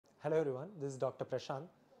Hello everyone, this is Dr. Prashanth.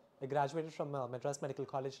 I graduated from Madras Medical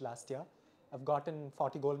College last year. I've gotten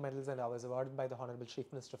 40 gold medals and I was awarded by the Honorable Chief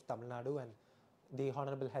Minister of Tamil Nadu and the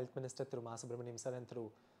Honorable Health Minister through Subramaniam sir and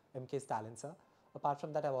through MK Stalin sir. Apart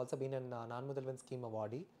from that, I've also been an non-Mudalvan scheme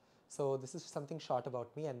awardee. So this is something short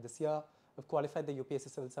about me, and this year I've qualified the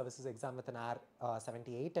UPSC Civil Services exam with an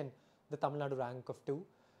R78 and the Tamil Nadu rank of 2.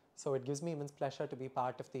 So it gives me immense pleasure to be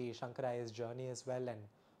part of the Shankar IAS journey as well, and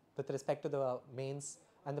with respect to the mains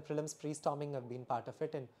and the prelims pre-storming, I've been part of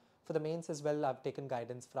it, and for the mains as well, I've taken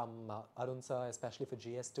guidance from Arun sir, especially for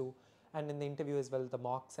GS2, and in the interview as well, the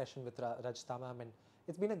mock session with Rajta ma'am, and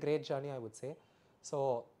it's been a great journey, I would say.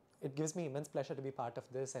 So it gives me immense pleasure to be part of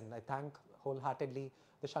this, and I thank wholeheartedly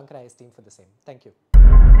the Shankar IAS team for the same. Thank you.